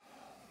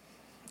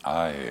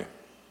I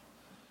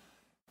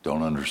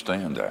don't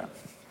understand that.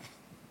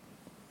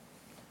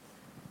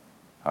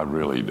 I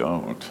really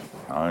don't.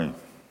 I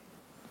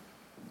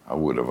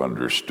would have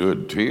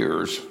understood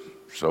tears,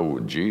 so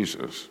would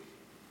Jesus.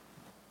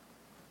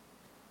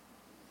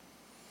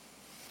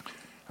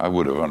 I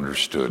would have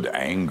understood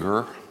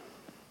anger,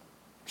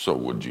 so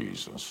would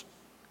Jesus.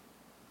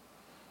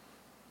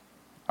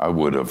 I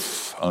would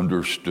have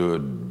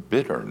understood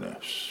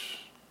bitterness,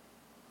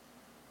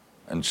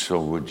 and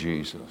so would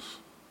Jesus.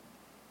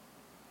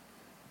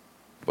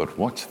 But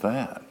what's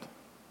that?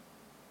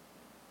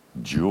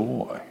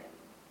 Joy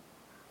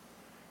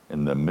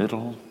in the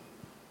middle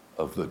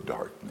of the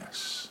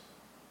darkness.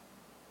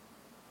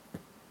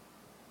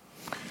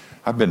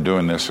 I've been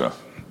doing this a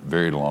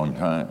very long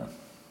time.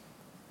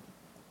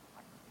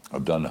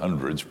 I've done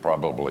hundreds,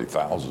 probably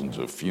thousands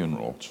of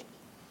funerals.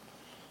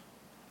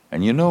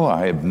 And you know,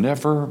 I have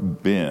never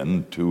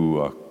been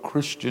to a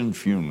Christian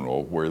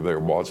funeral where there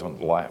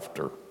wasn't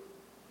laughter.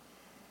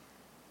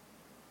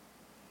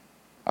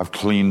 I've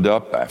cleaned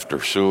up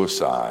after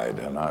suicide,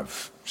 and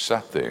I've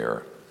sat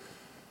there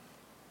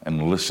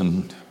and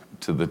listened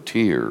to the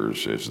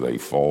tears as they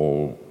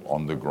fall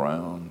on the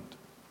ground.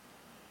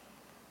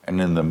 And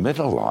in the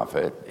middle of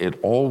it, it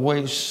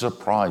always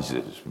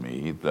surprises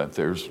me that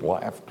there's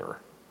laughter.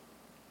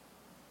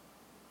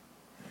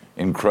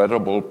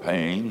 Incredible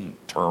pain,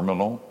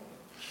 terminal.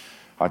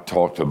 I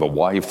talked to the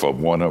wife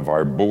of one of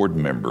our board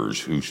members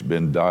who's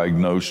been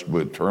diagnosed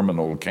with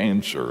terminal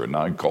cancer, and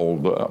I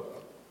called up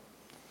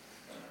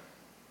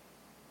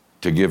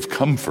to give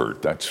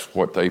comfort. That's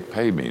what they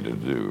pay me to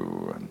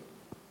do. And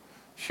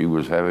she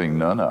was having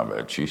none of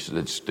it. She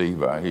said,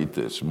 "Steve, I hate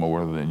this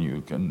more than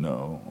you can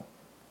know,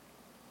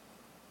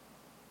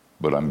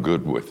 but I'm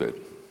good with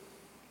it.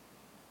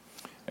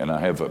 And I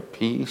have a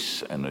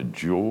peace and a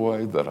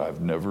joy that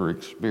I've never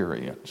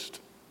experienced."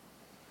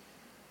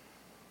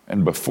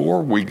 And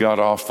before we got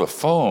off the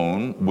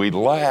phone, we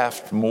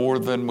laughed more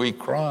than we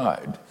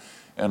cried.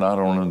 And I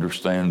don't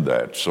understand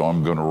that, so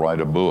I'm going to write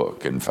a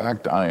book. In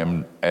fact, I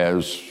am,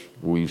 as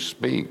we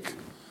speak,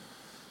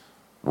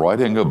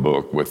 writing a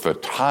book with the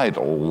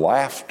title,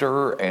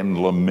 Laughter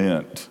and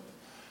Lament,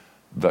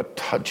 the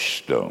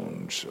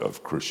Touchstones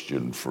of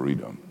Christian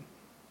Freedom.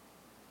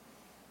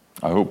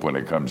 I hope when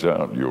it comes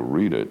out, you'll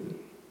read it.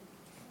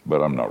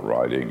 But I'm not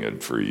writing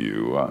it for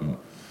you. I'm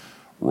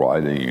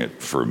writing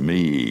it for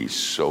me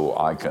so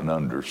I can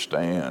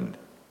understand.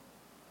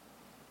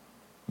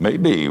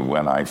 Maybe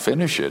when I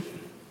finish it,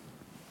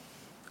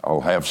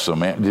 I'll have some.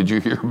 Did you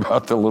hear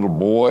about the little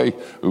boy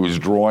who was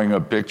drawing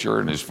a picture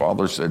and his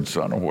father said,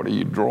 "Son, what are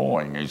you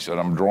drawing?" He said,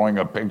 "I'm drawing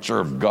a picture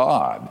of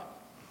God."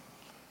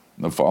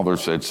 And the father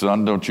said,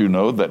 "Son, don't you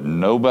know that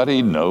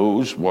nobody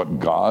knows what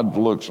God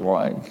looks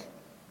like?"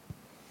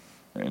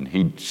 And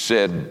he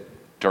said,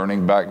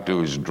 turning back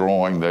to his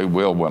drawing, "They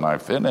will when I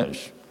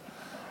finish."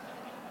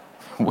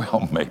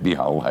 Well, maybe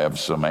I'll have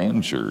some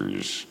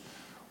answers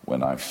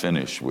when I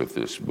finish with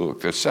this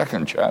book. The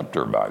second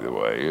chapter, by the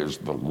way, is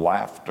the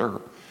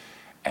laughter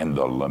and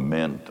the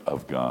lament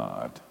of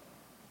God.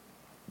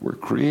 We're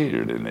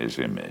created in his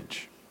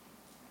image.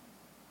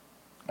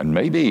 And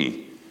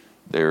maybe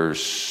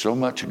there's so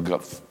much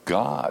of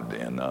God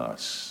in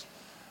us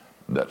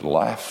that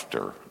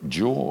laughter,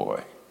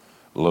 joy,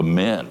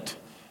 lament,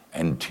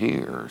 and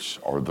tears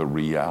are the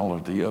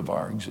reality of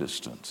our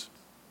existence.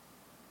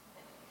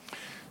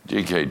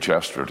 G.K.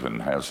 Chesterton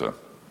has a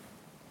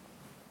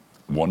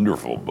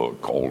wonderful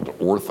book called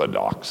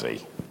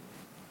Orthodoxy.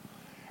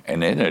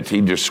 And in it,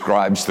 he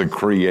describes the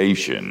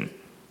creation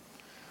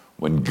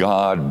when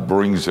God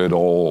brings it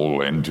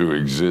all into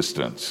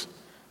existence.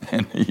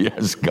 And he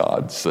has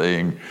God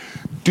saying,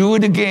 "Do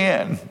it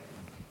again.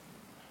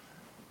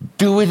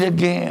 Do it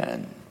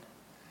again."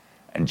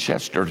 And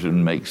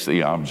Chesterton makes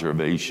the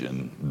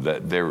observation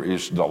that there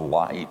is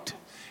delight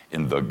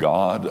in the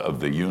God of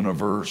the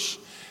universe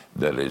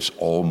that is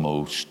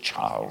almost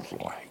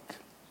childlike.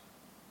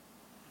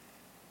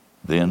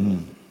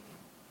 Then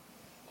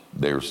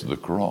there's the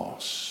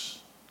cross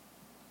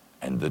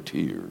and the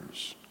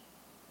tears.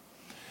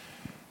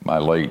 My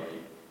late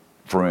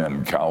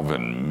friend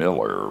Calvin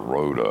Miller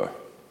wrote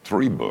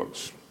 3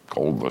 books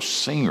called the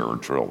Singer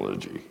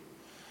Trilogy.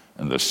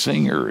 And the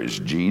singer is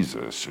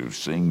Jesus, who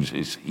sings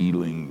his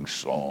healing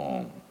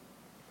song.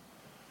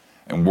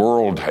 And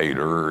world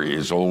hater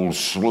is old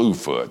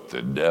Slewfoot,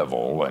 the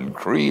devil, and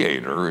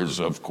creator is,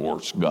 of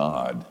course,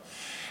 God.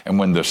 And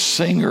when the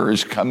singer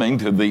is coming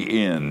to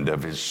the end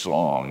of his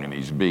song and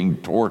he's being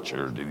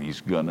tortured and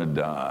he's gonna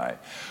die,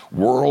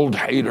 world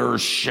hater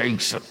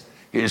shakes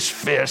his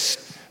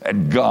fist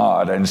at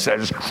God and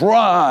says,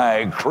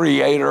 "Cry,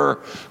 creator,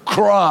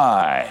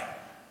 cry.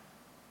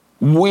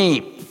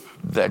 Weep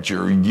that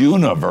your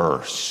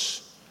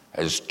universe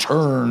has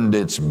turned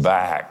its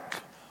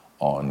back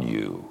on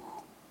you."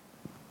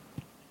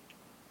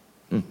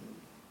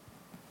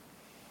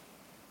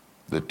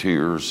 The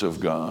tears of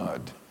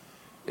God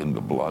in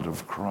the blood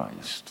of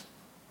Christ.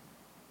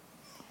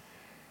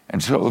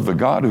 And so the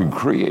God who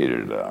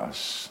created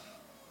us,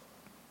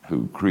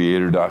 who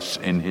created us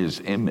in his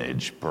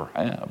image,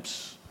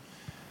 perhaps,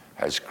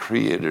 has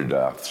created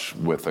us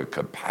with a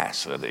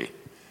capacity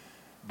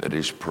that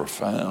is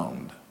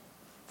profound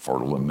for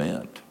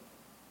lament.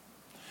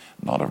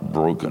 Not a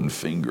broken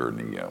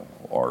fingernail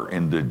or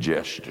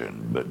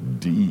indigestion, but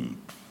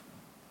deep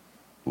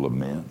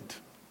lament.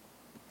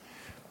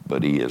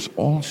 But he has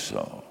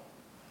also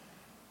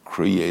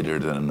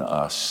created in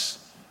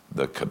us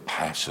the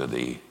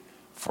capacity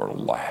for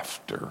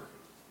laughter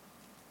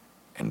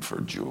and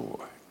for joy.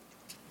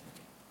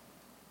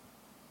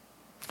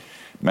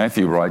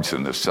 Matthew writes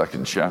in the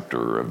 2nd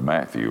chapter of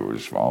Matthew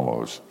as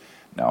follows: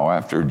 Now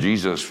after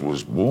Jesus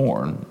was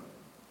born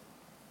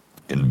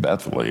in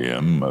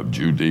Bethlehem of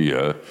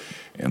Judea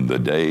in the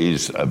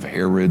days of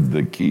Herod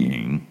the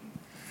king,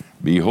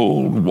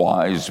 behold,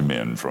 wise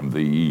men from the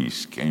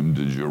east came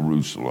to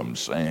Jerusalem,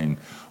 saying,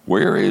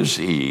 Where is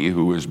he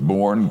who is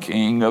born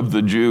King of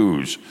the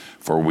Jews?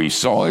 For we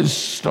saw his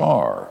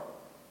star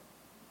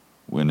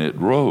when it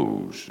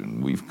rose,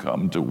 and we've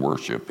come to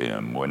worship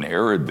him. When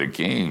Herod the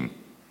king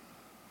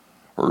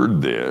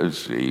heard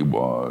this, he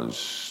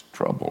was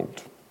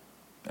troubled,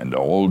 and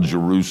all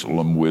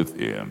Jerusalem with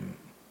him.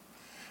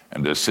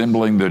 And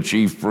assembling the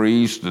chief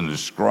priests and the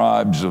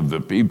scribes of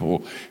the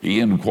people, he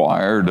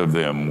inquired of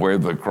them where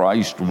the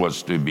Christ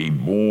was to be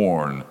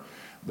born.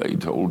 They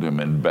told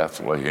him, In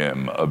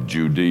Bethlehem of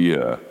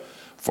Judea,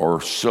 for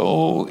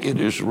so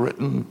it is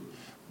written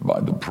by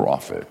the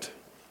prophet,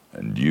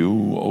 And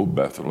you, O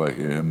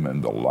Bethlehem, in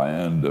the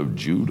land of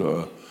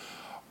Judah,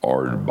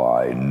 are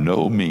by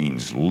no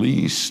means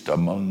least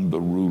among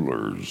the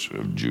rulers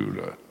of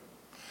Judah.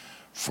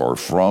 For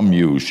from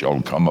you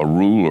shall come a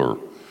ruler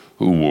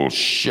who will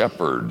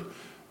shepherd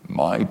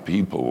my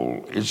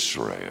people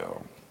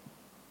Israel.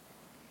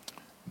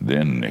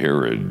 Then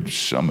Herod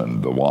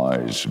summoned the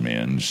wise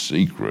men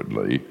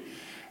secretly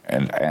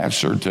and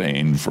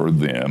ascertained for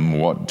them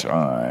what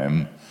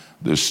time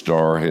the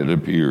star had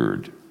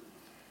appeared.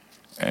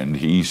 And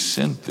he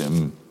sent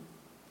them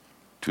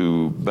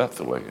to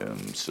Bethlehem,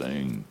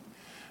 saying,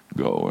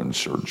 Go and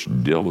search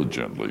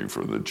diligently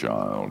for the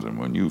child, and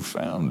when you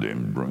found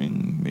him,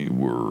 bring me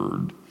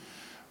word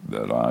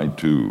that I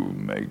too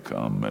may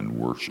come and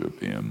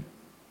worship him.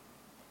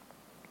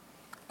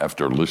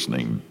 After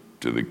listening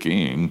to the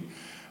king,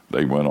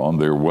 they went on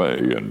their way,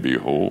 and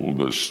behold,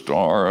 the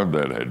star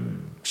that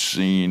had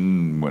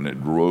seen when it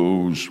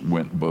rose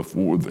went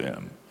before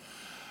them,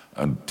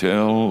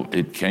 until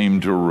it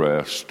came to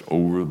rest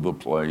over the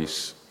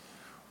place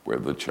where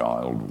the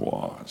child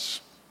was.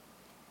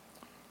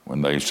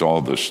 When they saw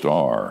the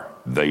star,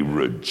 they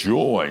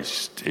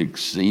rejoiced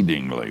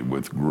exceedingly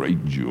with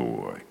great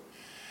joy.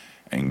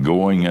 And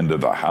going into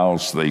the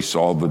house, they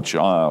saw the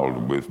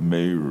child with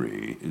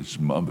Mary, his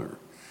mother,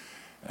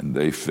 and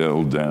they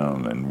fell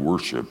down and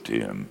worshiped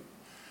him.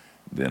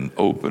 Then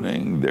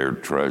opening their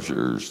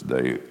treasures,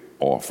 they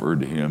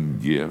offered him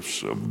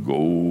gifts of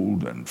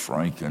gold and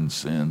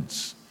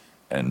frankincense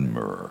and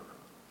myrrh.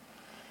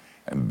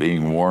 And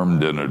being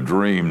warned in a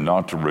dream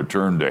not to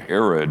return to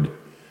Herod,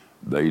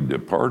 they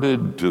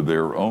departed to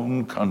their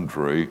own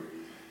country,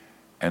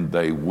 and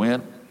they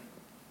went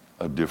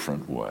a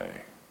different way.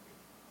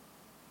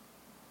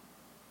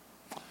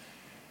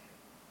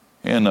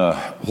 In a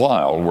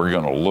while, we're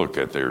going to look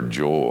at their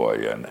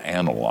joy and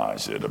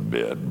analyze it a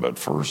bit, but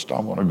first I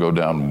want to go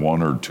down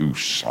one or two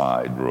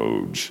side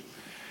roads.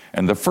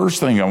 And the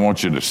first thing I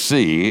want you to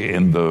see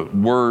in the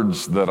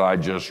words that I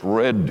just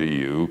read to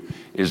you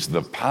is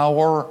the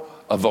power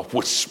of a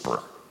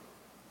whisper.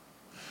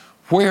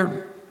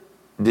 Where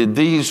did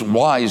these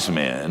wise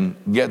men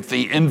get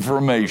the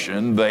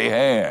information they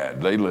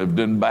had? They lived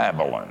in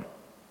Babylon.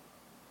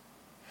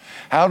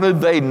 How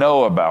did they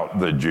know about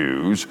the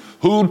Jews?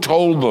 Who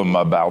told them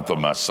about the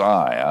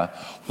Messiah?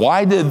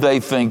 Why did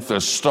they think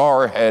the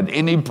star had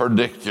any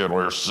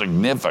particular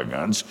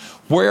significance?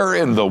 Where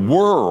in the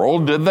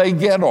world did they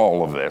get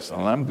all of this?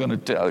 And I'm going to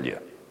tell you.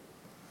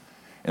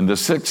 In the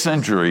 6th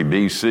century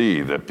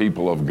BC, the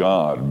people of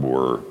God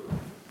were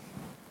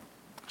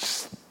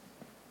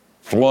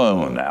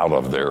flown out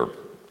of their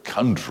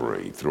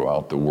country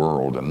throughout the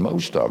world, and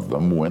most of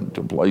them went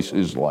to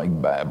places like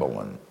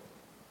Babylon.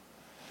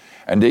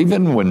 And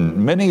even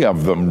when many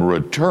of them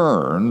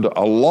returned,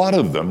 a lot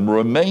of them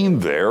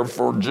remained there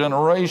for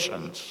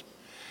generations.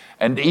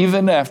 And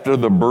even after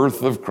the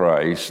birth of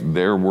Christ,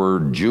 there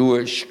were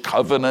Jewish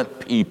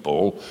covenant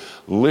people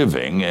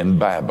living in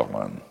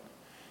Babylon.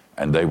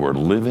 And they were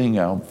living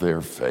out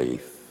their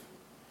faith.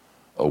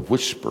 A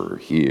whisper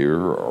here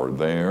or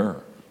there,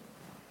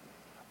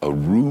 a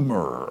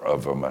rumor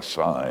of a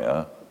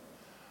Messiah,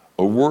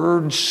 a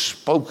word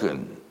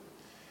spoken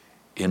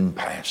in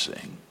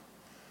passing.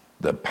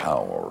 The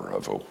power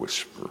of a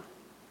whisper.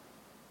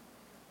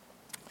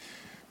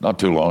 Not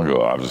too long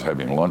ago, I was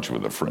having lunch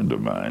with a friend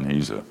of mine.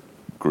 He's a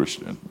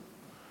Christian.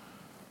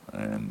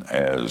 And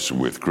as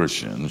with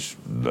Christians,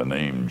 the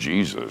name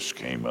Jesus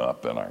came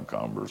up in our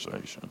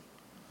conversation.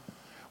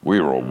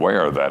 We were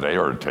aware that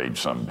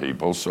irritates some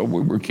people, so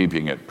we were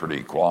keeping it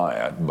pretty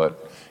quiet,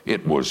 but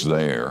it was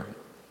there.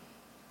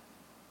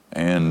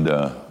 And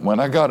when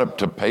I got up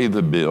to pay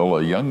the bill,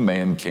 a young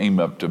man came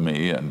up to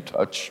me and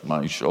touched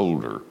my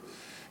shoulder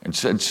and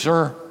said,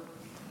 "Sir,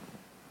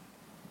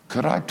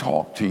 could I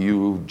talk to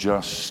you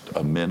just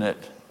a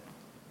minute?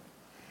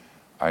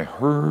 I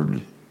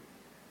heard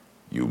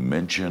you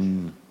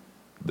mention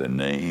the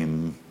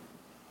name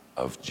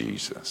of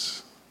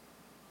Jesus."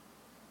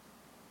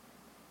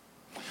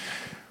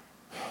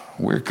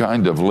 We're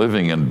kind of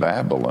living in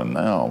Babylon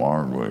now,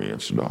 aren't we?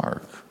 It's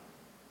dark.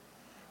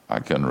 I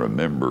can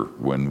remember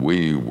when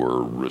we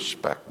were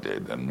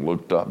respected and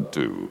looked up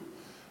to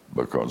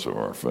because of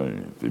our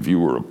faith. If you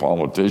were a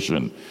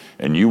politician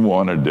and you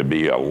wanted to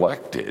be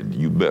elected,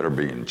 you better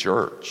be in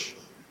church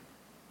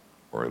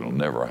or it'll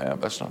never happen.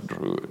 That's not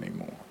true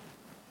anymore.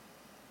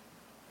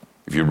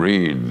 If you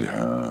read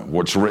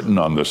what's written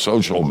on the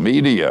social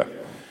media,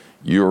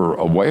 you're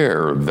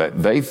aware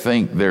that they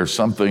think there's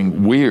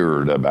something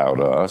weird about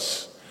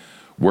us.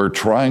 We're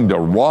trying to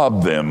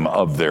rob them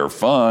of their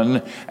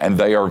fun, and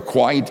they are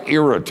quite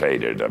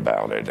irritated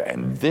about it.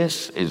 And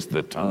this is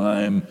the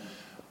time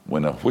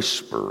when a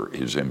whisper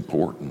is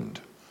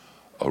important.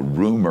 A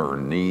rumor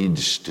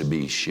needs to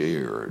be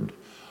shared.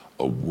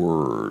 A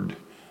word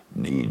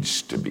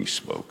needs to be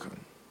spoken.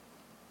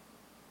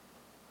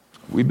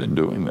 We've been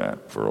doing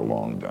that for a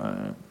long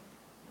time.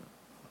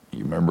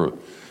 You remember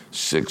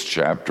 6th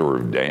chapter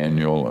of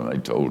Daniel, and they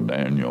told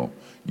Daniel,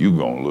 "You're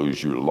going to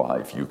lose your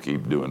life. You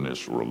keep doing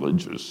this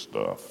religious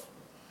stuff."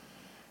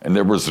 And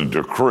there was a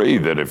decree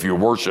that if you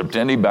worshiped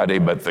anybody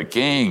but the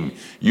king,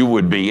 you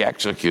would be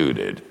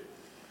executed.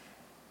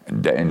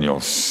 And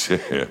Daniel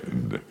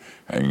said,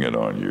 "Hang it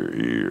on your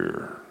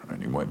ear."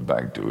 And he went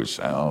back to his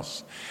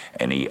house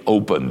and he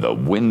opened the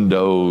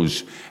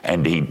windows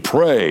and he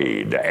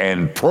prayed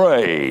and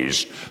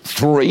praised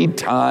 3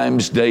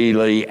 times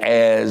daily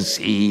as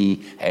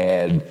he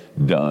had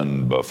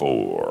done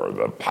before.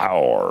 The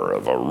power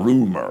of a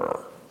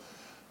rumor,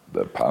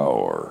 the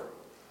power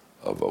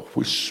of a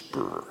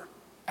whisper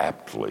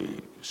aptly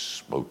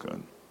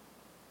spoken.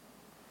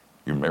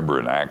 You remember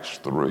in Acts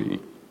 3?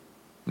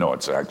 No,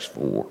 it's Acts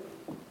 4.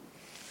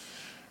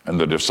 And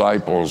the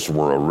disciples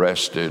were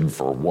arrested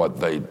for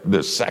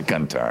the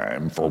second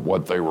time, for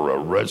what they were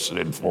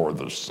arrested for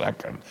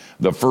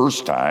the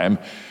first time,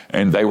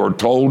 and they were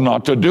told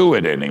not to do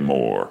it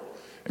anymore.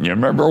 And you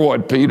remember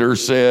what Peter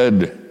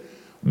said?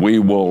 "We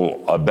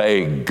will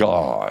obey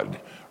God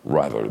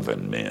rather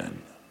than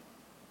men."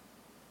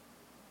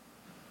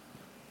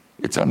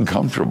 It's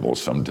uncomfortable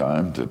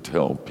sometimes to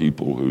tell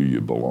people who you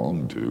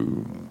belong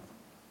to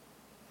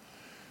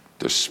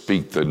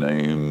speak the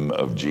name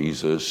of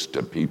Jesus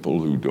to people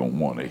who don't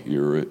want to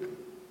hear it,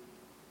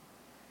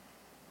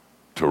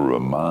 to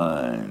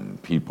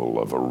remind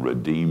people of a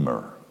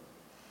Redeemer,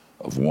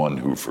 of one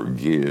who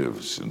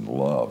forgives and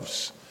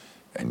loves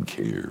and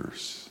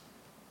cares.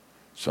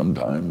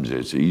 Sometimes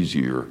it's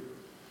easier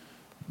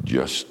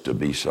just to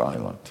be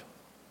silent.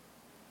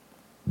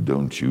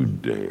 Don't you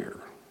dare.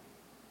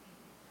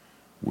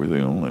 We're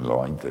the only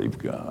light they've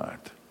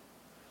got.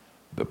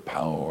 The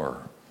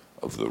power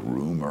of the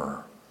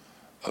rumor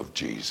of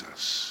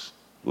Jesus.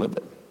 Live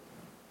it.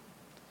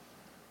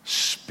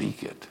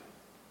 Speak it.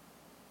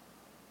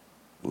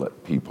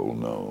 Let people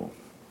know.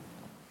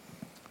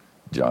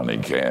 Johnny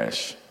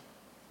Cash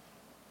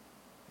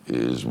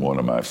is one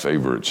of my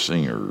favorite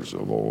singers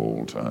of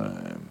all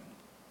time.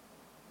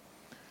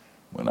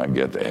 When I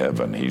get to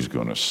heaven, he's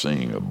going to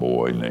sing A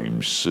Boy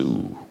Named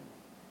Sue.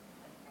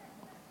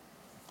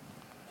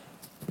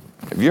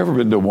 Have you ever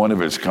been to one of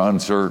his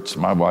concerts?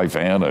 My wife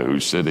Anna,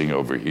 who's sitting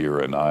over here,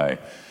 and I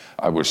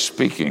was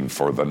speaking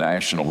for the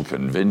National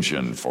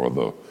Convention for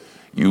the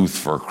Youth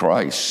for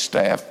Christ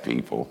staff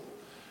people.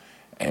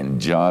 And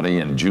Johnny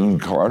and June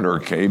Carter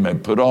came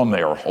and put on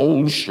their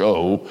whole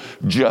show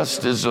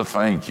just as a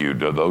thank you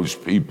to those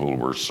people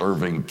who were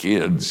serving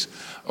kids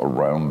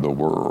around the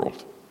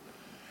world.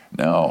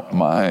 Now,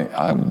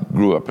 I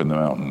grew up in the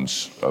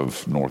mountains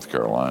of North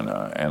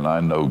Carolina, and I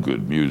know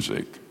good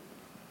music.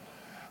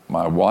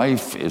 My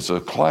wife is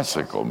a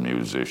classical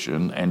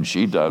musician, and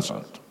she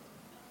doesn't.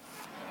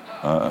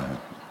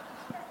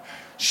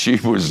 She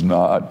was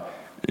not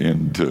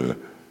into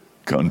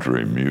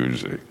country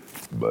music,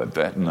 but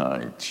that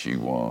night she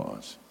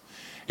was.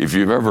 If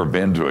you've ever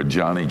been to a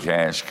Johnny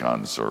Cash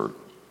concert,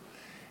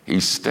 he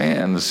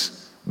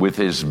stands with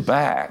his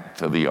back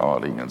to the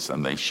audience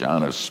and they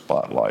shine a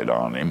spotlight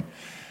on him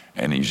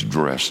and he's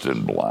dressed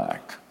in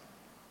black.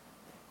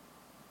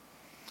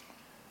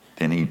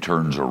 Then he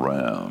turns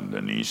around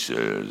and he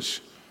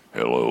says,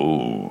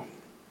 "Hello,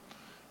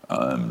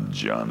 I'm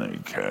Johnny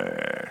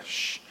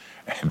Cash."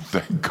 And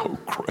they go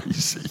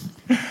crazy.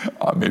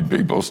 I mean,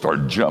 people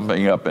start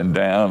jumping up and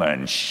down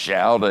and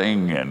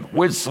shouting and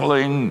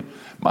whistling.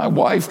 My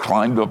wife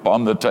climbed up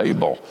on the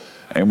table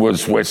and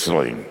was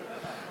whistling.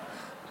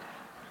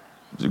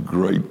 It was a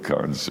great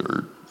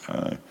concert.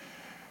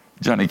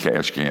 Johnny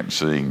Cash can't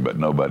sing, but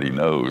nobody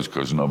knows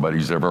because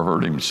nobody's ever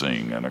heard him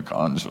sing in a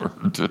concert.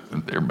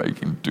 They're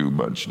making too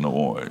much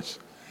noise.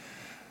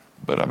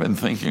 But I've been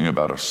thinking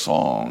about a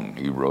song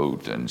he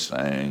wrote and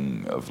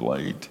sang of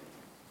late.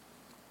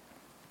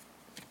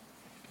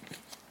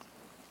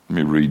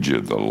 Let me read you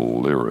the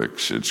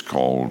lyrics. It's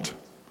called,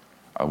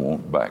 I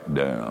Won't Back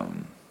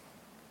Down.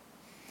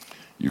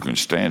 You can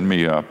stand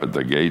me up at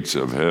the gates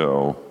of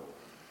hell,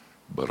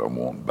 but I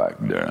won't back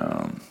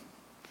down.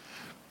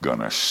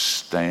 Gonna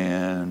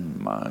stand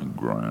my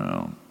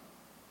ground.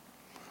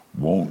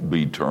 Won't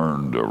be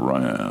turned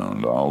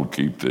around. I'll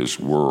keep this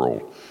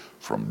world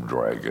from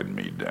dragging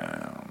me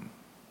down.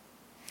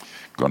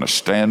 Gonna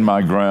stand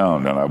my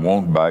ground and I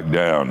won't back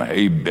down.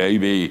 Hey,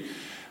 baby,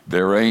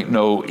 there ain't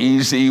no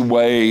easy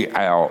way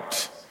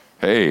out.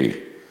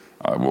 Hey,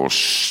 I will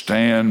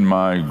stand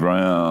my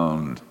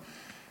ground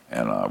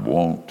and I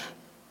won't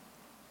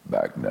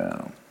back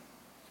down.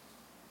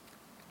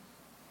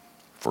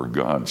 For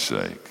God's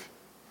sake,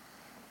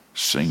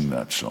 sing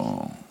that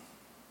song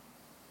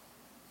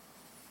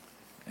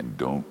and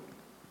don't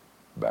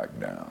back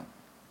down.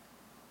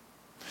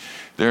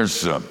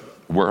 There's,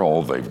 we're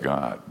all they've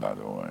got, by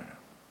the way.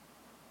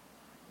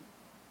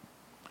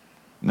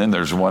 And then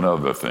there's one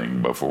other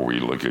thing before we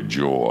look at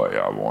joy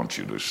I want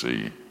you to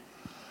see.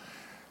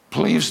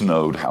 Please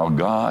note how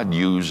God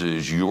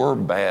uses your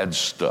bad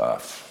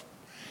stuff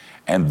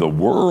and the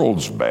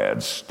world's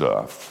bad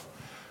stuff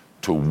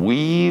to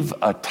weave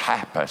a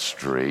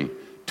tapestry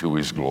to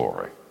his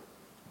glory.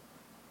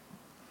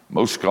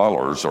 Most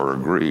scholars are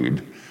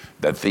agreed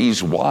that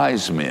these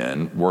wise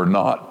men were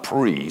not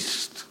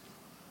priests.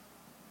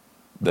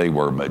 They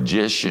were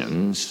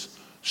magicians,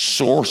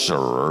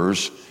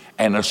 sorcerers,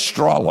 and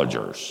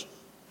astrologers.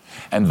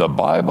 And the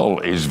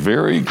Bible is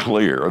very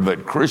clear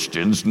that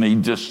Christians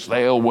need to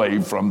stay away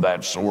from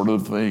that sort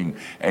of thing.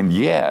 And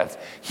yet,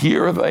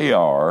 here they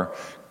are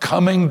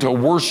coming to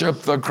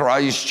worship the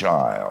Christ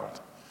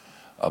child.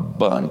 A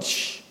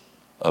bunch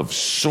of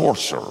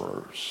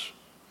sorcerers,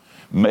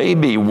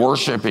 maybe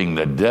worshiping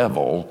the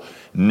devil,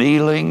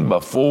 kneeling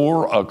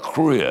before a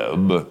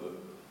crib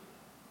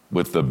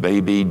with the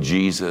baby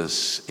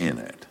Jesus in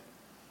it.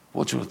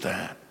 What's with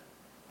that?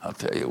 I'll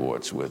tell you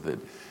what's with it.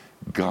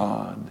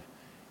 God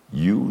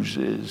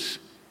uses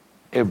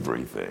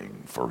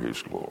everything for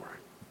his glory.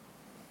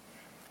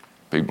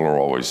 People are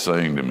always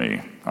saying to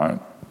me, I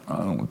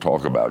don't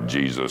talk about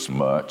Jesus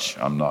much.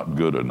 I'm not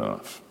good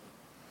enough.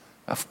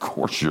 Of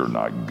course you're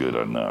not good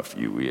enough,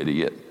 you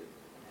idiot.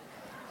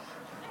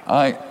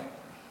 I'm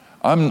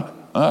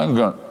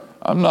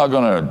not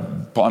going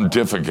to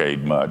pontificate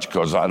much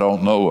because I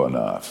don't know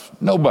enough.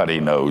 Nobody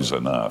knows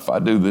enough. I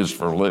do this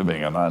for a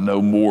living and I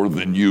know more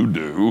than you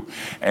do,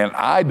 and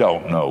I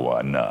don't know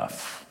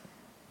enough.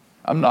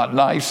 I'm not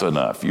nice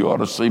enough. You ought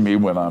to see me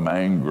when I'm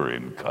angry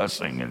and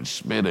cussing and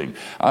spitting.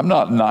 I'm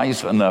not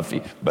nice enough,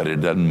 but it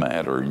doesn't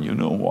matter. And you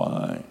know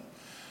why?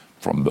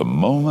 From the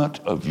moment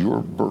of your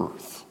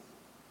birth,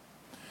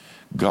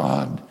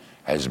 God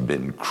has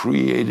been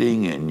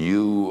creating in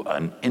you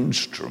an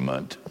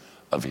instrument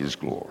of his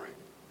glory.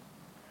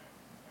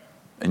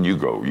 And you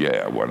go,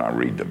 yeah, when I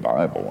read the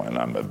Bible and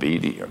I'm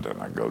obedient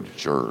and I go to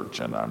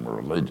church and I'm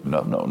religious.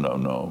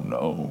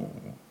 No.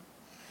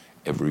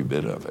 Every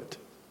bit of it.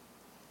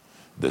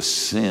 The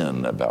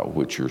sin about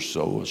which you're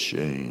so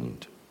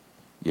ashamed.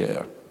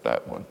 Yeah,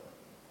 that one.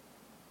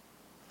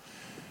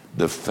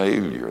 The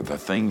failure, the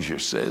things you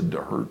said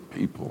to hurt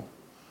people.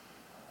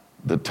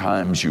 The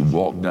times you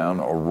walk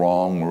down a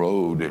wrong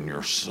road and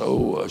you're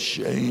so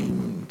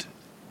ashamed.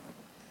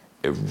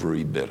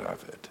 Every bit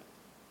of it.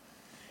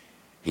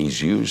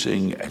 He's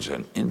using as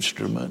an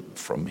instrument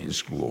from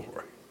his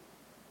glory.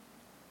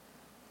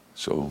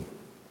 So,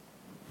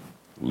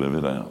 live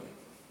it out.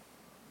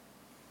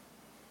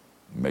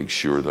 Make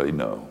sure they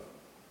know.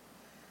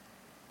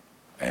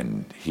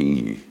 And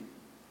he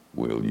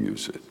will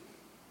use it.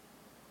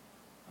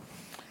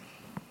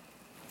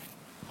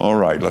 All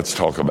right, let's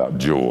talk about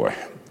joy.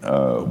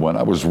 When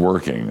I was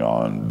working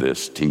on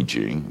this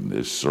teaching,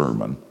 this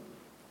sermon,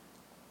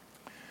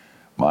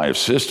 my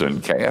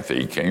assistant,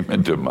 Kathy, came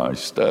into my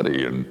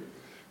study and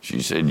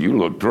she said, "You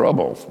look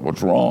troubled.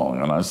 What's wrong?"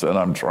 And I said,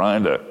 I'm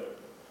trying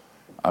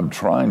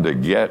to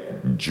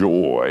get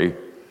joy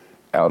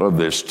out of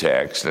this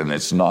text, and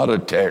it's not a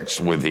text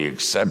with the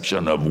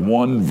exception of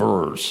one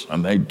verse.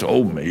 And they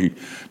told me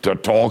to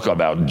talk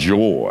about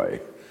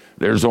joy.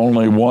 There's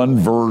only one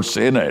verse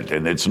in it,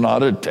 and it's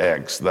not a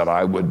text that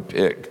I would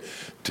pick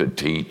to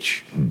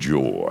teach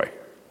joy.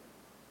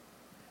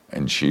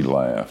 And she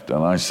laughed.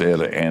 And I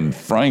said, and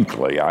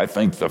frankly, I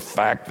think the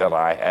fact that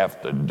I have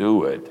to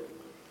do it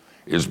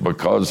is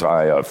because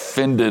I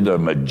offended a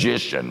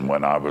magician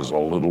when I was a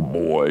little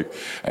boy,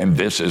 and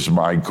this is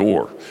my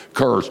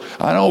curse.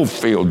 I don't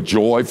feel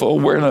joyful.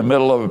 We're in the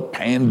middle of a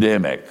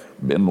pandemic,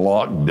 been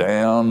locked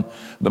down,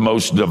 the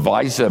most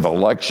divisive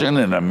election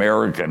in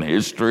American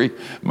history.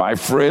 My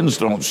friends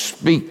don't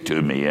speak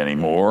to me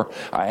anymore.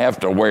 I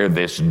have to wear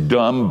this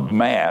dumb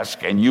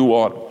mask, and you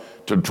ought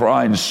to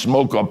try and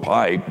smoke a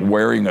pipe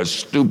wearing a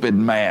stupid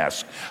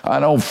mask. I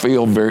don't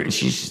feel very...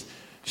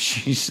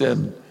 She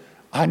said,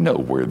 I know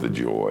where the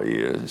joy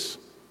is.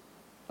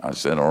 I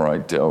said, all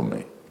right, tell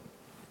me.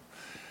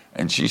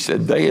 And she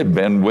said, they had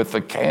been with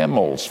the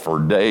camels for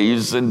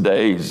days and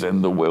days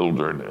in the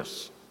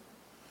wilderness.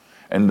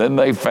 And then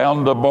they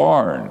found a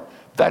barn.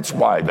 That's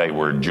why they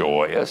were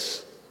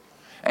joyous.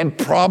 And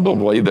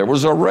probably there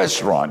was a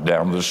restaurant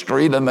down the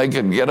street and they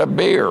could get a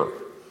beer.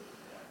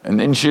 And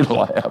then she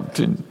laughed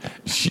and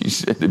she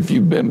said, if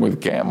you've been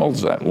with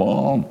camels that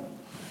long,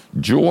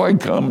 joy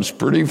comes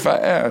pretty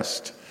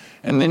fast.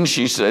 And then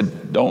she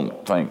said,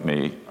 don't thank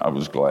me. I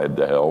was glad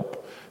to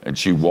help. And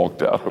she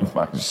walked out of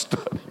my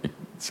study.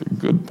 It's a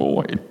good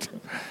point.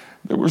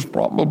 There was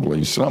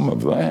probably some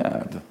of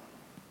that.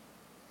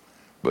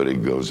 But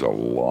it goes a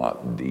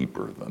lot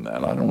deeper than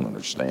that. I don't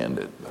understand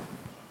it.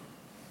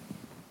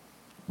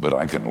 But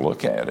I can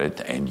look at it,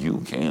 and you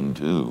can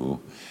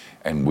too,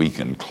 and we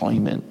can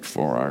claim it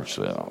for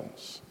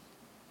ourselves.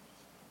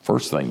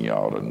 First thing you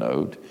ought to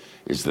note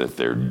is that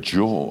their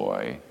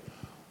joy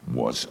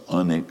was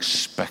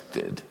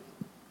unexpected.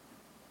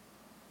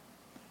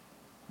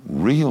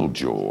 Real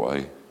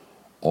joy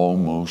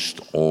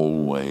almost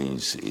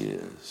always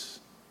is.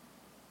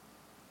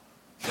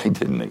 They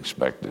didn't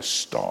expect a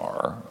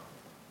star.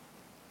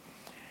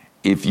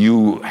 If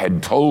you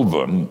had told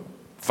them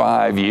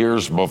 5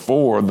 years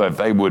before that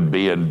they would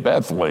be in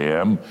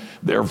Bethlehem,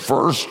 their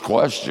first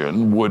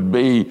question would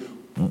be,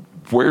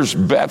 where's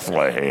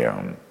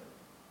Bethlehem?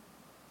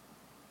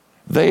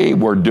 They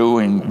were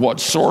doing what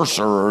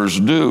sorcerers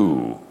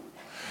do.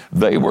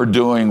 They were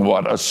doing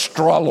what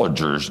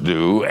astrologers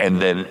do,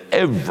 and then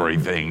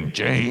everything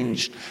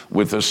changed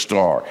with a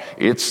star.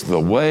 It's the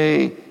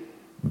way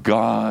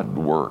God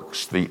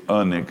works, the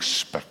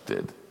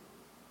unexpected.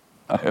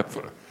 I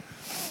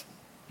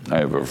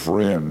have a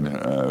friend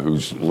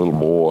whose little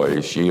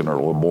boy, she and her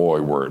little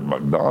boy were at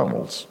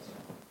McDonald's.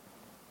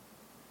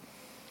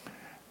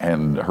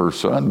 And her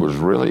son was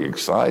really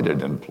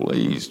excited and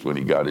pleased when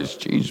he got his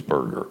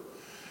cheeseburger.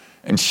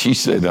 And she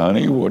said,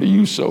 honey, what are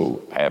you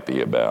so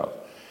happy about?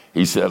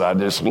 He said, I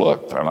just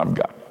looked and I've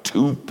got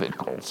 2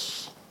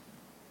 pickles.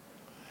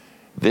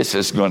 This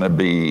is going to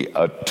be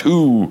a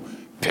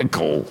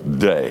 2-pickle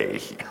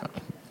day.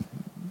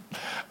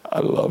 I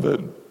love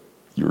it.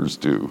 Yours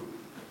too.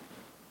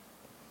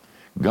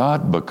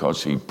 God,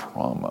 because he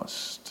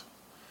promised,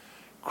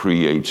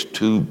 creates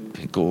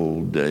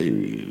 2-pickle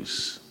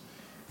days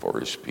for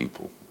his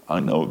people.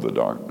 I know the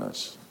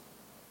darkness.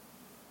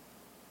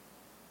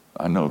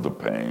 I know the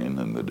pain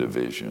and the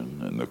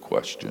division and the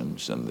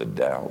questions and the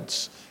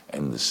doubts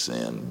and the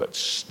sin, but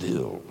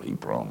still he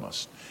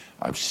promised,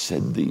 I've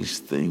said these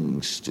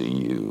things to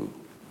you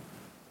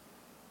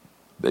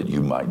that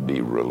you might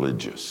be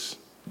religious.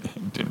 He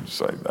didn't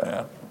say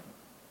that.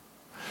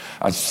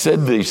 I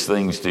said these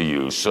things to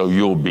you so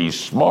you'll be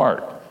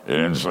smart. He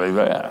didn't say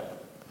that.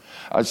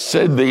 I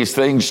said these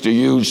things to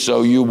you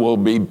so you will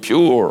be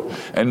pure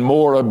and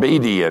more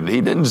obedient. He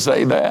didn't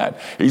say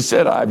that. He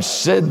said, I've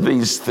said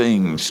these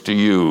things to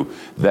you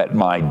that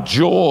my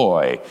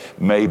joy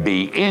may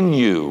be in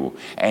you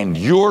and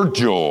your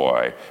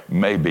joy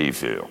may be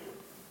filled.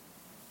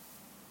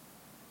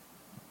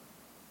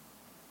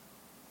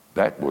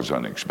 That was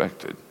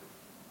unexpected.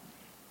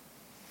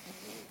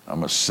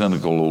 I'm a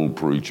cynical old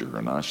preacher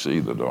and I see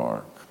the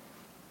dark.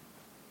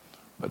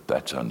 But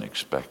that's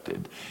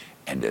unexpected.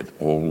 And it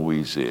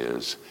always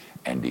is,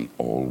 and he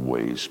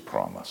always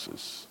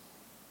promises.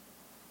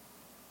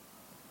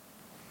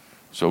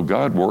 So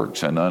God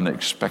works in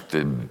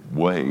unexpected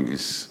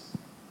ways.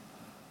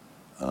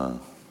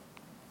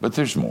 But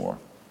there's more.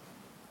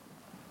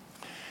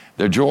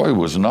 Their joy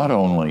was not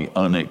only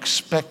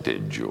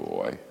unexpected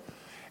joy,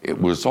 it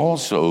was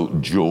also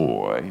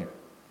joy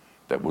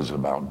that was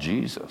about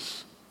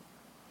Jesus.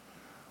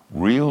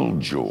 Real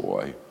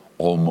joy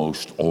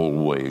almost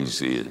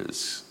always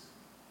is.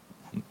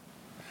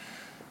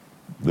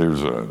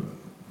 There's a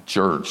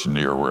church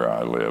near where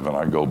I live, and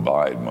I go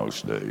by it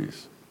most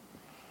days.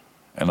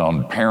 And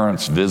on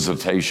Parents'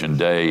 Visitation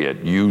Day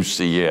at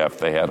UCF,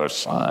 they had a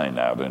sign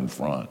out in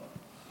front.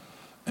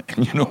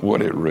 And you know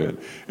what it read?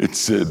 It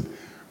said,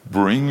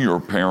 bring your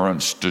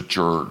parents to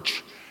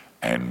church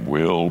and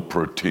we'll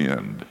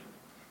pretend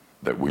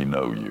that we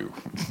know you.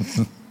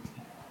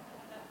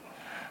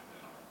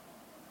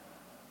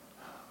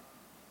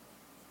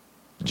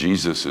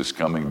 Jesus is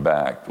coming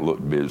back.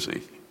 Look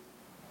busy.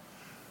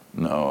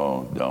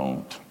 No,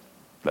 don't.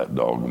 That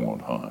dog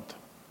won't hunt.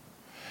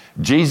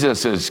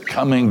 Jesus is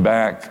coming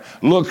back.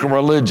 Look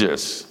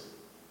religious.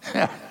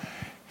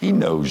 He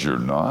knows you're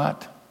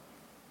not.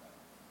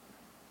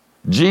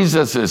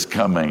 Jesus is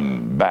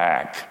coming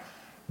back.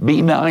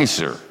 Be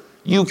nicer.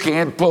 You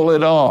can't pull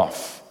it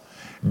off.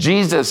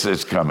 Jesus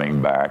is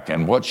coming back,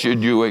 and what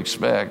should you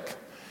expect?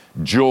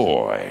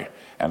 Joy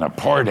and a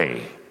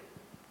party.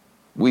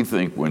 We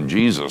think when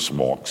Jesus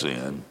walks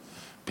in,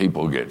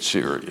 people get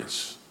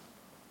serious,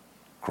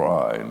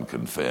 cry and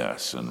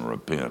confess and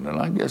repent, and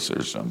I guess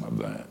there's some of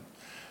that.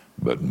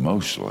 But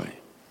mostly,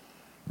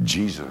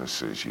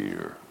 Jesus is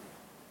here.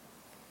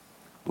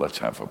 Let's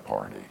have a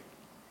party.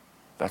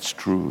 That's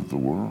true of the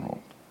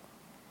world.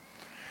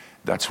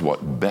 That's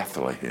what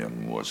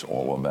Bethlehem was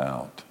all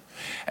about.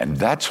 And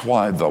that's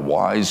why the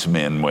wise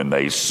men, when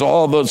they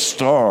saw the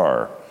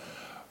star,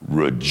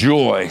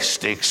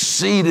 rejoiced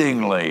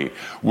exceedingly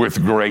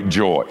with great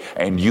joy.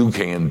 And you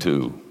can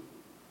too.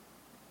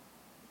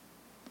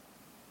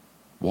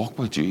 Walk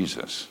with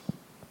Jesus.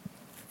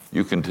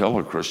 You can tell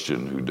a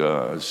Christian who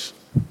does.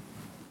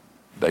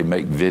 They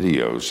make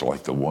videos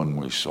like the one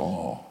we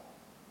saw.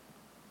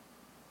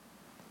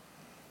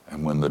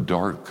 And when the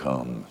dark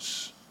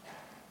comes,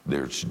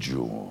 there's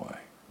joy.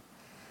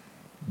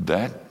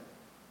 That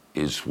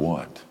is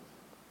what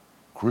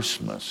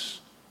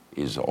Christmas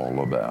is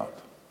all about.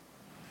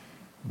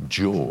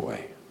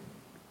 Joy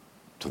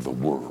to the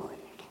world.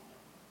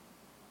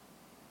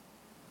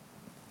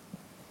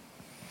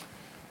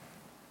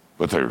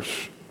 But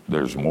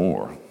there's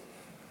more.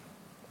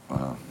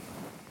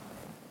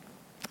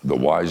 The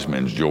wise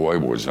men's joy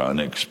was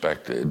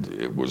unexpected.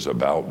 It was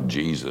about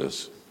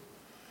Jesus.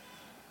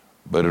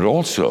 But it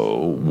also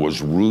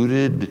was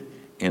rooted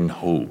in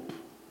hope.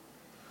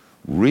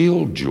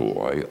 Real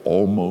joy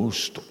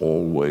almost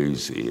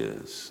always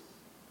is.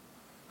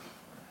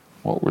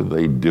 What were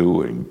they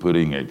doing,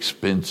 putting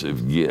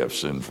expensive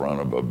gifts in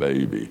front of a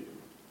baby?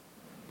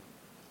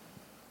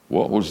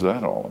 What was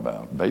that all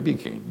about? Baby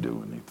can't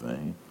do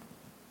anything.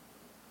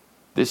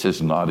 This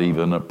is not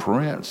even a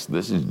prince.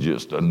 This is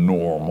just a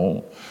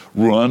normal,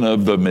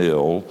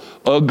 run-of-the-mill,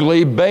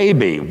 ugly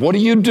baby. What are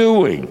you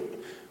doing?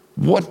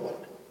 What?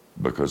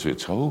 Because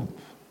it's hope.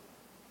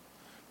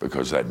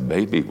 Because that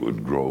baby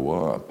would grow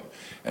up.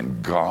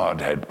 And God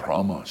had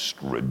promised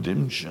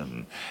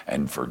redemption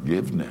and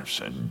forgiveness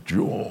and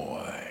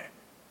joy.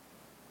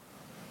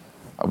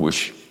 I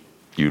wish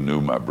you knew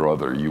my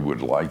brother. You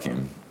would like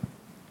him.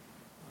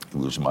 He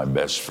was my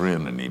best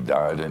friend, and he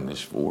died in his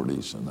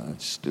 40s, and I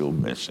still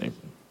miss him.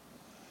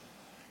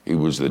 He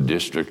was the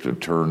district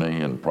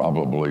attorney and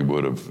probably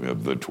would have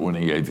of the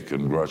 28th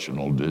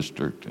Congressional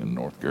District in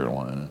North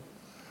Carolina.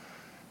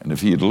 And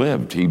if he had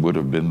lived, he would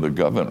have been the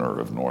governor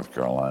of North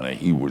Carolina.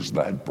 He was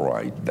that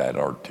bright, that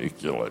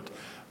articulate,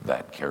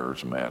 that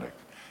charismatic,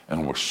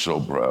 and we're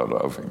so proud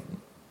of him.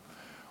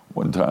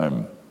 One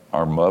time,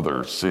 our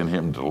mother sent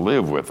him to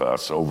live with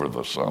us over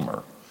the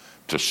summer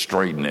to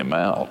straighten him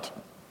out.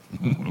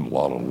 A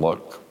lot of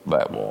luck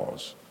that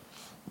was.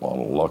 A lot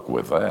of luck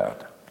with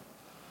that.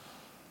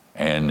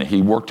 And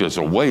he worked as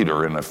a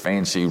waiter in a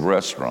fancy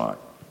restaurant.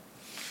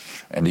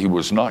 And he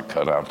was not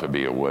cut out to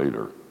be a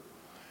waiter.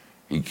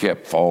 He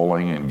kept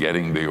falling and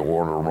getting the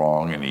order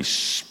wrong, and he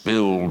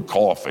spilled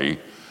coffee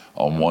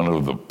on one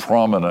of the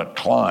prominent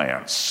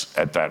clients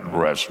at that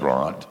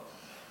restaurant,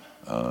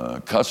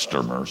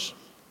 customers,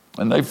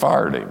 and they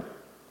fired him.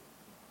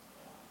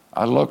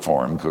 I looked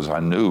for him because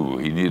I knew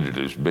he needed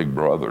his big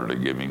brother to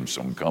give him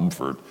some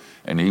comfort,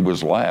 and he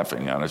was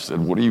laughing. And I said,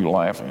 "What are you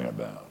laughing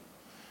about?"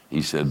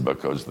 He said,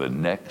 "Because the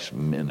next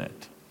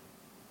minute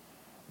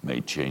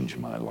may change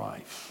my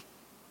life."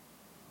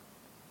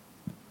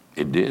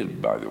 It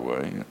did, by the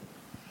way.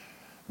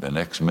 The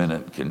next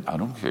minute I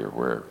don't care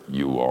where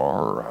you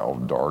are or how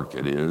dark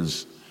it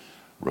is.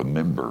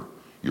 Remember,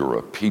 you're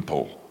a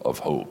people of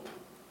hope.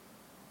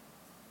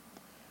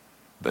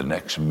 The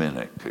next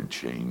minute could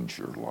change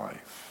your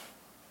life.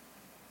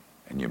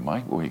 And you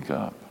might wake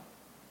up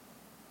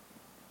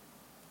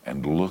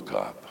and look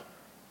up,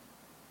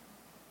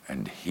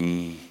 and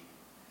he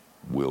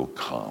will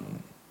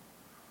come.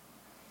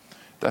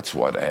 That's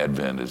what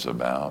Advent is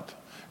about.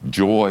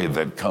 Joy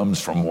that comes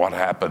from what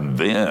happened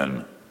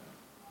then,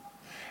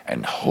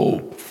 and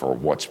hope for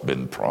what's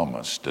been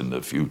promised in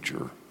the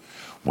future,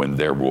 when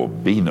there will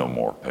be no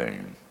more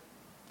pain,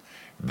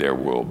 there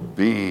will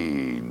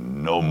be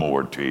no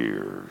more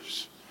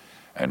tears,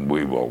 and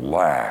we will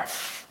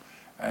laugh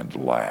and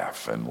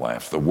laugh and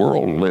laugh. The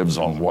world lives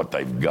on what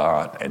they've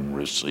got and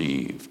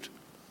received.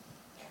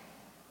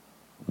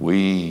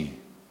 We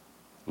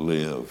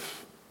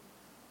live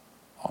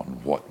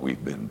on what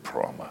we've been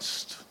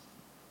promised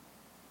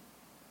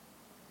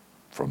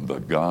from the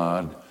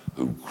God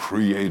who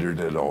created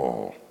it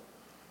all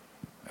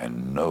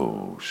and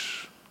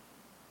knows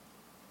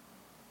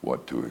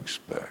what to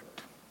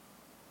expect.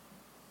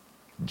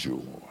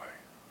 Joy.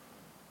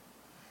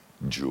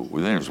 Joy.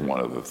 There's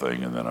one other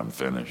thing, and then I'm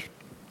finished.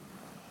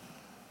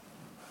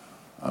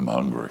 I'm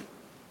hungry.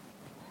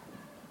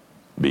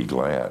 Be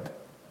glad.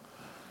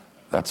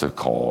 That's a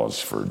cause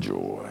for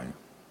joy.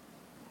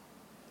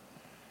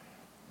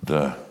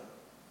 The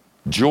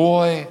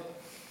joy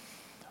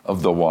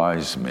of the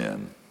wise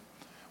men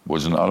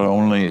was not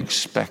only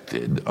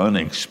unexpected,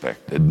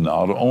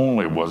 not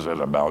only was it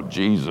about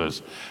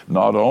Jesus,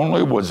 not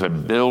only was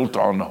it built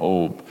on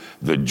hope,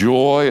 the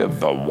joy of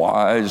the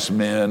wise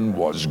men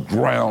was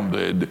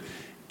grounded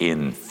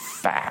in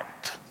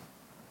fact.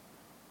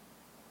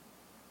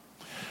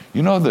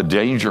 You know the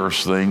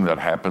dangerous thing that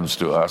happens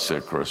to us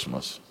at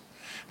Christmas?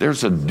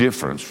 There's a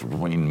difference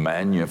between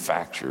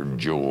manufactured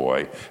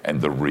joy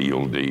and the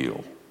real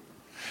deal.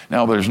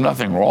 Now, there's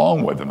nothing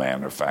wrong with the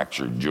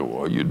manufactured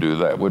joy. You do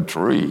that with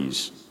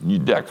trees. You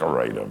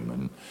decorate them,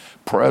 and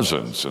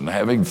presents, and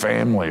having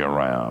family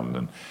around,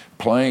 and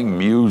playing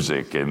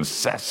music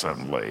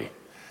incessantly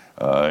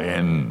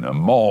in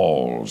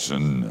malls,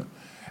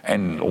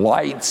 and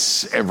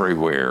lights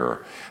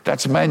everywhere.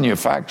 That's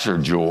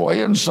manufactured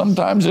joy, and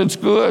sometimes it's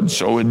good,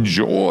 so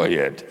enjoy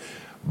it.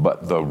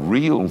 But the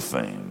real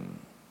thing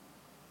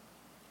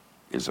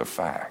is a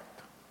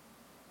fact.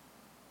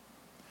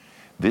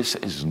 This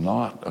is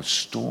not a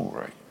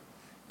story.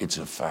 It's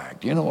a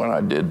fact. You know what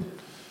I did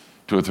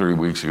 2 or 3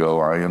 weeks ago?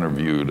 I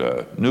interviewed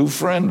a new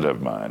friend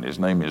of mine. His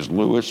name is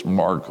Louis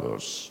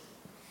Markos.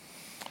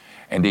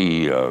 And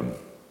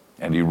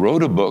he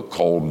wrote a book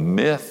called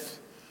Myth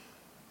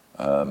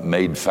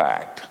Made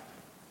Fact.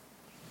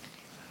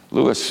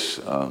 Louis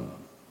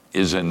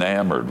is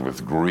enamored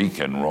with Greek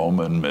and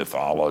Roman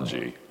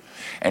mythology.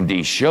 And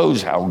he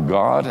shows how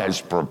God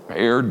has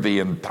prepared the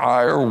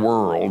entire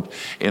world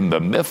in the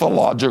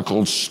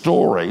mythological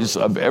stories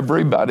of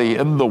everybody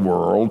in the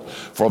world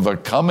for the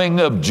coming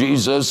of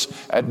Jesus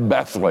at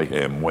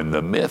Bethlehem, when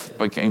the myth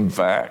became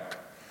fact.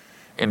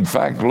 In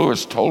fact,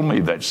 Lewis told me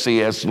that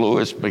C.S.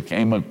 Lewis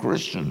became a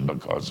Christian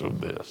because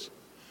of this.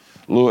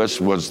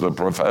 Lewis was the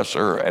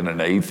professor and an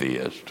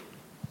atheist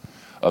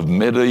of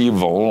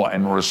medieval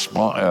and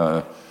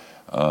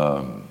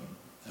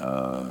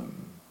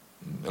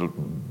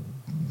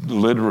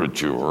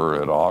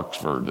literature at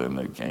Oxford and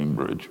at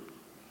Cambridge.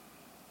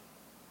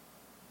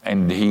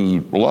 And he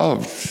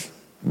loved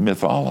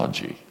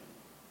mythology.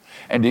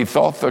 And he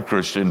thought the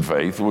Christian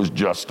faith was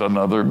just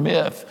another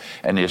myth.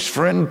 And his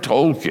friend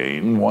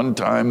Tolkien, one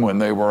time when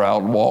they were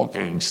out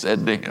walking,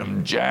 said to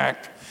him,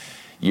 "Jack,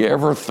 you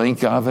ever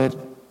think of it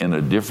in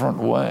a different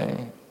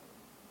way?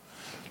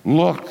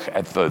 Look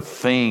at the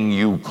thing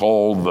you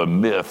call the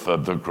myth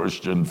of the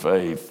Christian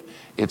faith.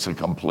 It's a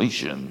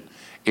completion.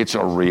 It's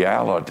a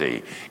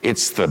reality.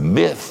 It's the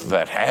myth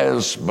that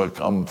has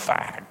become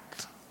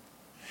fact."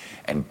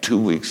 And 2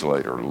 weeks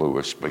later,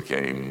 Lewis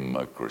became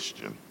a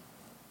Christian.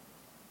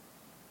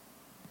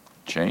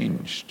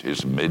 Changed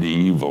his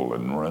medieval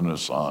and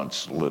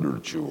Renaissance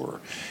literature.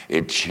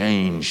 It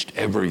changed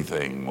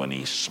everything when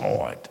he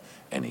saw it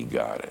and he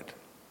got it.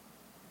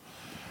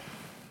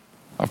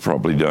 I've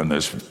probably done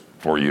this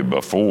for you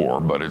before,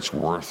 but it's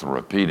worth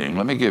repeating.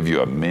 Let me give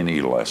you a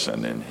mini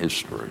lesson in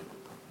history.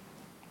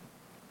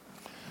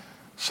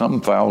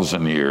 Some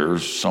 1,000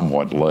 years,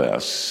 somewhat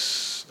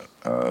less,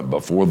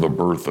 before the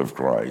birth of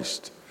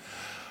Christ,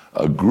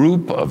 a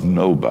group of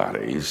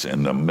nobodies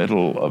in the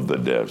middle of the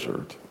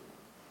desert,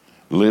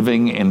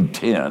 living in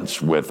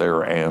tents with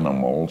their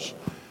animals,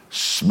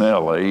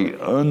 smelly,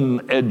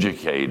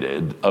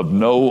 uneducated, of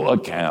no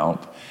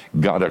account,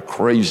 got a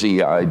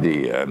crazy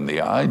idea. And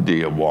the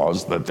idea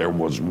was that there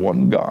was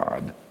one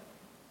God,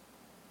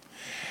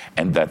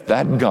 and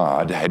that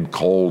God had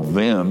called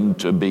them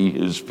to be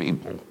his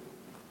people.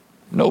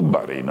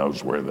 Nobody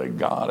knows where they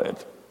got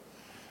it.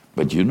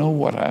 But you know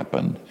what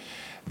happened?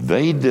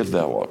 They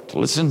developed,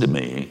 listen to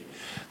me,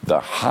 the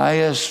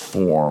highest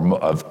form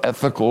of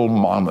ethical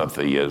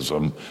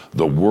monotheism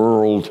the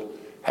world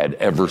had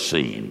ever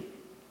seen.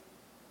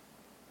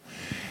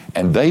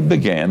 And they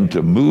began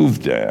to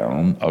move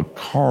down a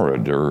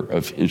corridor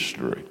of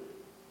history.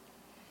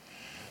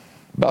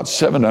 About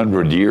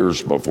 700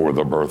 years before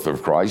the birth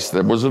of Christ,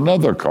 there was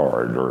another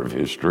corridor of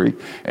history,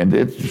 and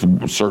it's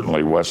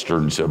certainly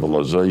Western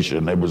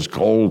civilization. It was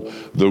called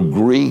the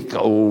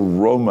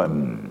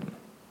Greco-Roman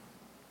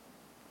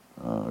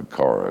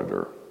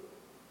corridor.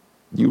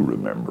 You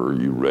remember,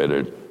 you read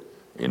it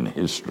in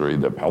history,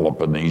 the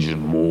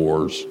Peloponnesian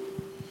Wars,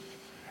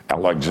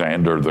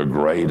 Alexander the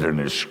Great and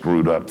his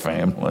screwed up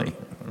family.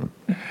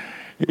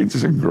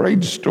 It's a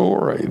great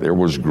story. There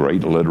was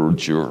great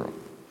literature,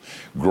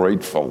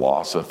 great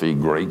philosophy,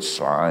 great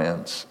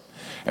science.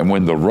 And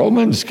when the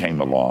Romans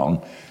came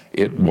along,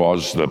 it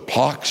was the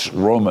Pax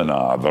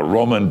Romana, the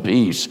Roman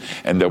peace,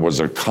 and there was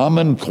a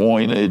common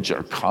coinage,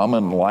 a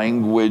common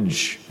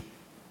language,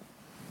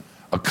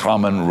 a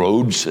common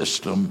road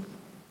system.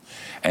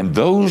 And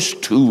those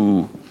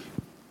two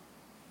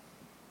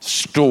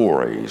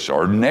stories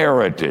or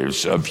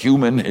narratives of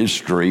human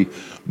history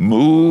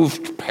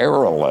moved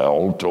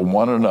parallel to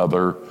one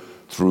another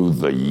through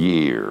the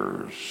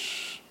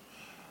years,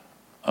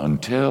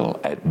 until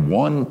at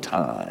one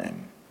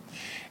time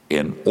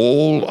in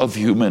all of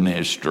human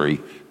history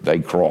they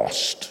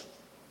crossed.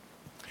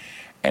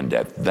 And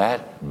at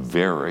that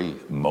very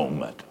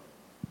moment,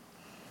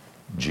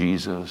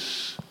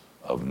 Jesus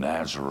of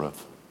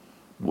Nazareth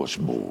was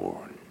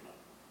born.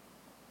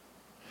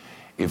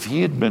 If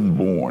he had been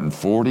born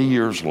 40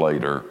 years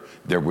later,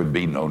 there would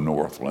be no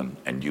Northland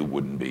and you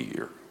wouldn't be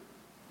here.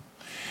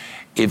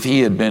 If he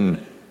had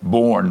been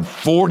born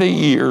 40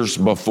 years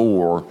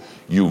before,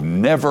 you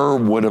never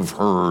would have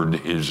heard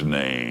his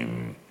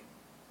name.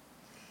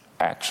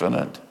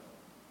 Accident?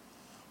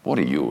 What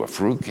are you, a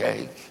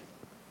fruitcake?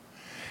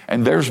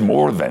 And there's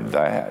more than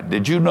that.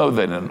 Did you know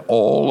that in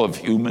all of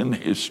human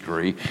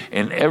history,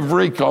 in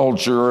every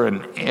culture,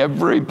 in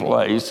every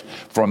place,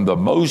 from the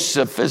most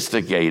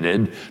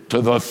sophisticated to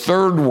the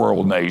third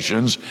world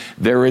nations,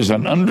 there is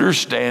an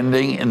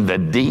understanding in the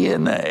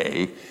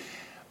DNA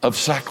of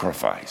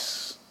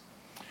sacrifice.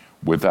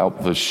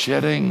 Without the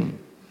shedding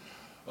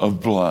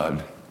of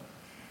blood,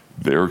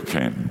 there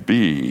can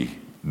be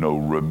no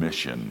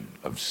remission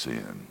of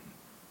sin.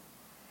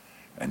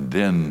 And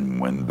then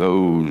when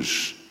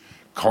those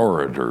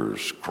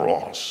corridors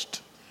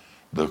crossed,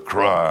 the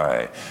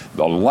cry,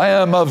 the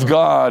Lamb of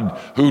God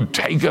who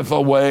taketh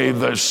away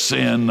the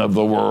sin of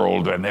the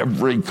world. And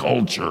every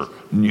culture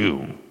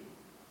knew.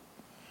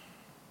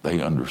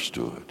 They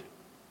understood.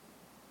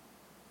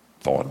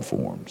 Thought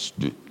forms.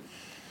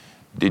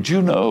 Did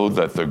you know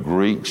that the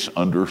Greeks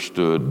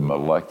understood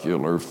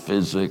molecular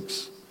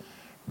physics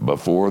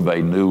before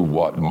they knew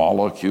what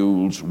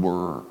molecules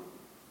were?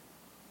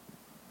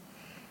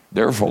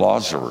 Their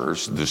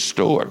philosophers, the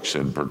Stoics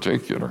in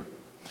particular,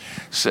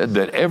 said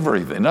that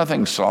everything,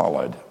 nothing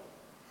solid.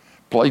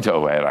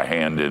 Plato had a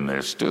hand in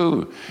this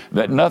too,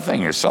 that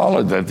nothing is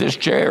solid, that this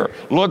chair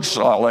looks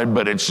solid,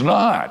 but it's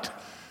not.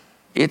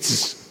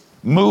 It's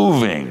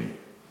moving,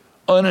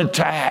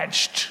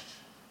 unattached.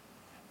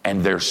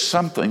 And there's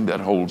something that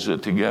holds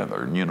it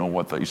together. And you know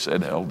what they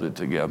said held it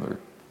together?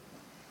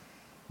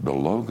 The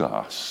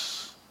Logos.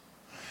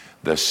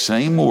 The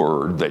same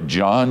word that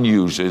John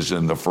uses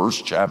in the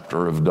first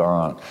chapter of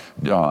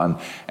John.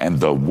 And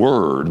the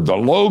Word, the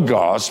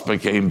Logos,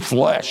 became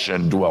flesh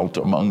and dwelt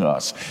among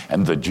us.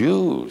 And the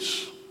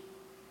Jews,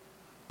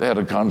 they had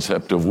a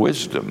concept of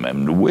wisdom,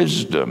 and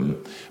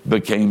wisdom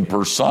became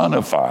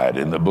personified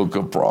in the book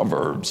of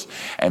Proverbs.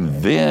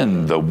 And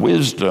then the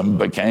wisdom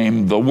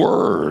became the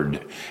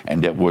Word,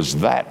 and it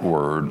was that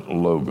word,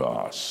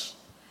 Logos.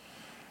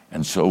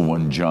 And so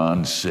when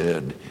John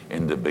said,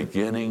 in the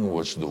beginning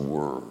was the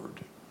Word,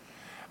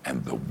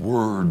 and the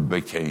Word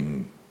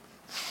became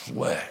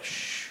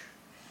flesh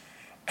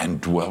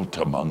and dwelt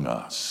among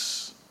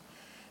us,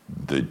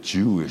 the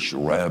Jewish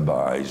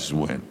rabbis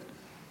went,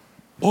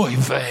 oy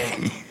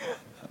vey,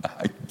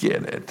 I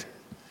get it.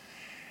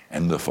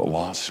 And the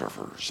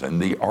philosophers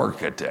and the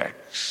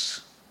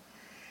architects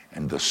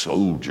and the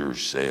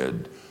soldiers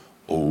said,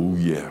 oh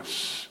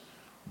yes,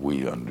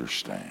 we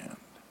understand.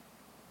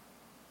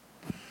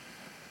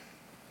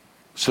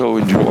 So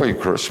enjoy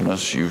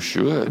Christmas, you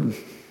should.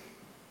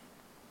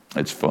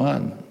 It's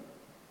fun,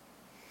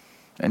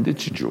 and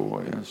it's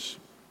joyous,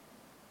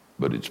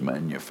 but it's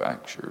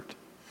manufactured.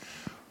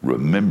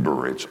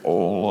 Remember, it's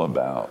all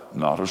about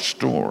not a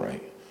story,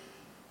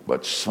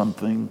 but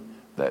something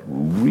that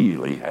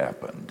really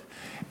happened.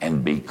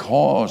 And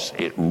because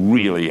it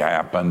really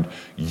happened,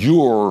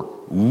 you're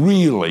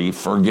really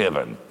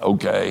forgiven,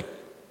 okay?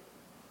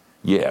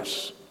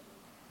 Yes,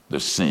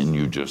 the sin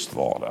you just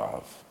thought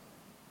of.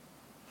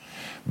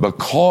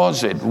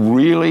 Because it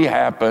really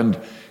happened,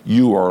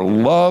 you are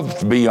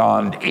loved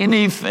beyond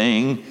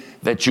anything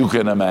that you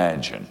can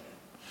imagine.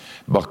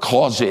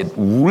 Because it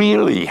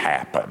really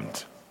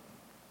happened,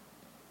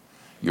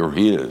 you're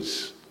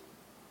His,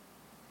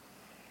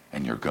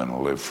 and you're going to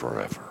live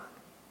forever.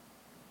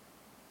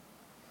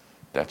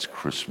 That's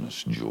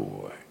Christmas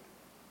joy.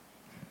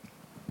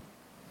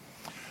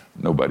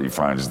 Nobody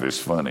finds this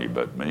funny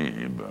but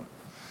me, but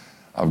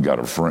I've got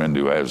a friend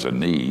who has a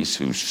niece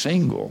who's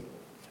single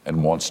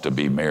and wants to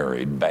be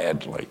married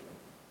badly.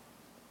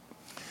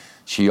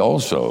 She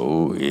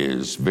also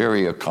is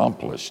very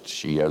accomplished.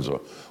 She has a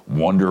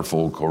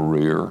wonderful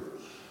career,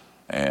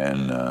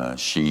 and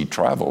she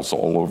travels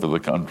all over the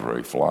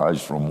country,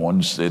 flies from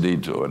one city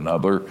to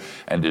another,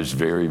 and is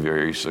very,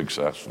 very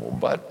successful.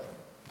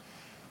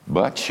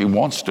 But she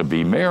wants to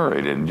be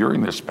married, and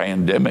during this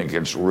pandemic,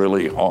 it's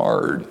really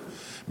hard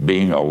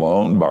being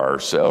alone by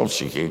herself.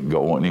 She can't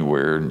go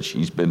anywhere, and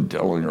she's been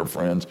telling her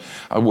friends,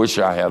 I wish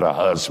I had a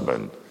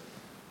husband.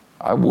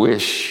 I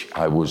wish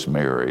I was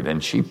married.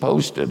 And she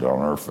posted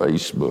on her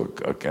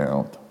Facebook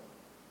account,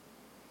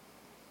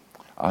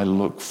 I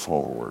look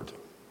forward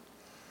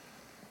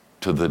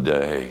to the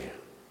day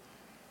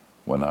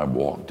when I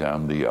walk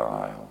down the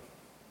aisle,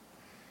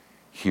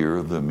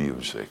 hear the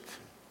music,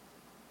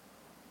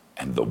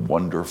 and the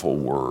wonderful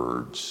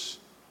words,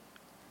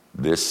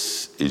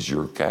 this is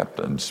your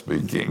captain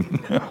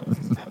speaking.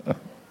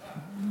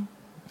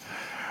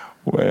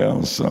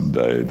 Well,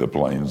 someday the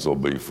planes will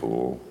be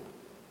full.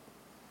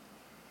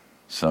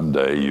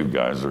 Someday you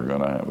guys are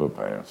going to have a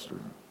pastor.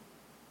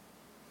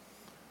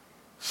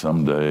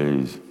 Some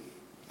days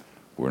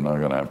we're not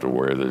going to have to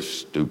wear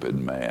this stupid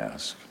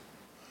mask.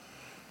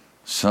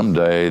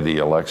 Someday the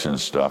election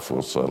stuff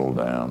will settle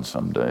down.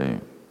 Someday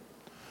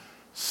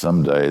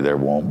there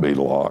won't be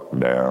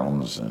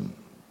lockdowns and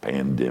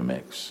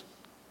pandemics.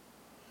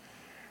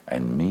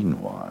 And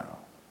meanwhile,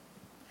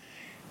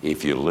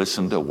 if you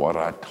listen to what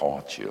I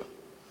taught you,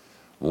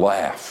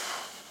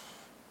 laugh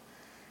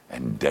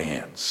and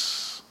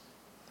dance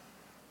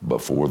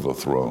before the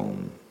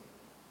throne,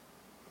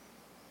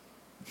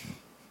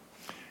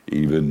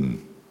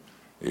 even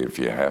if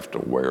you have to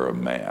wear a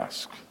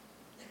mask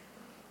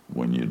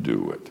when you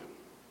do it.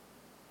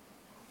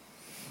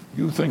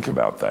 You think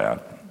about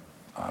that.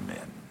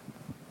 Amen.